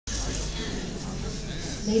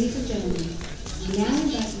Ladies and gentlemen, we now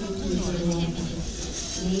invite you to enjoy the puppet,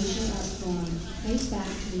 an ancient art form traced back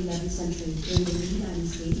to the 11th century during the Lý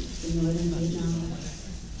dynasty in northern Vietnam.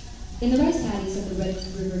 In the rice paddies of the Red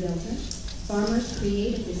River Delta, farmers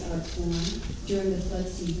created this art form during the flood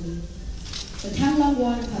season. The Thang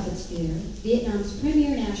water puppet sphere, Vietnam's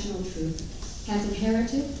premier national troupe, has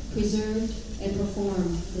inherited, preserved, and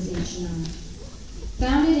performed this ancient art.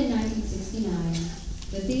 Founded in 1969,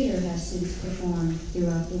 the theater has since performed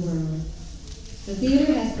throughout the world. The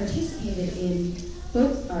theater has participated in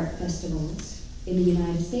folk art festivals in the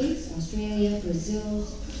United States, Australia, Brazil,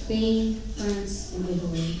 Spain, France, and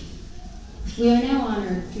Italy. We are now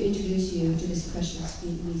honored to introduce you to this precious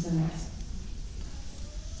Vietnamese art.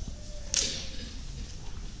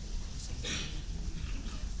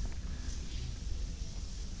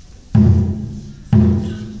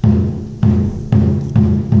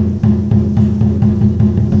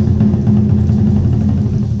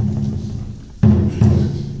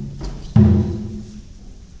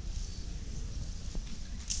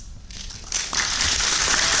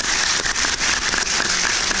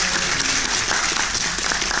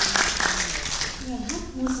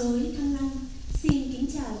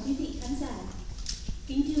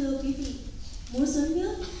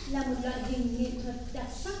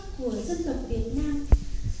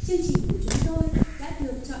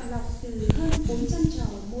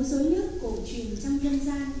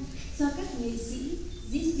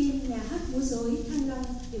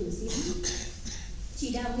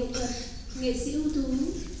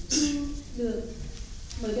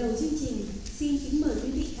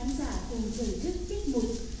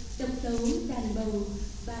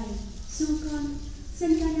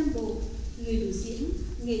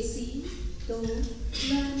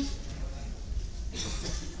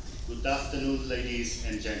 Good afternoon, ladies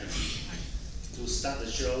and gentlemen. To start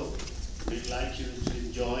the show, we'd like you to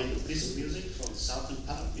enjoy a piece of music from the southern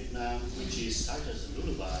part of Vietnam, which is titled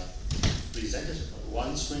Lullaby, presented by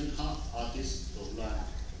one-string harp artist Imran.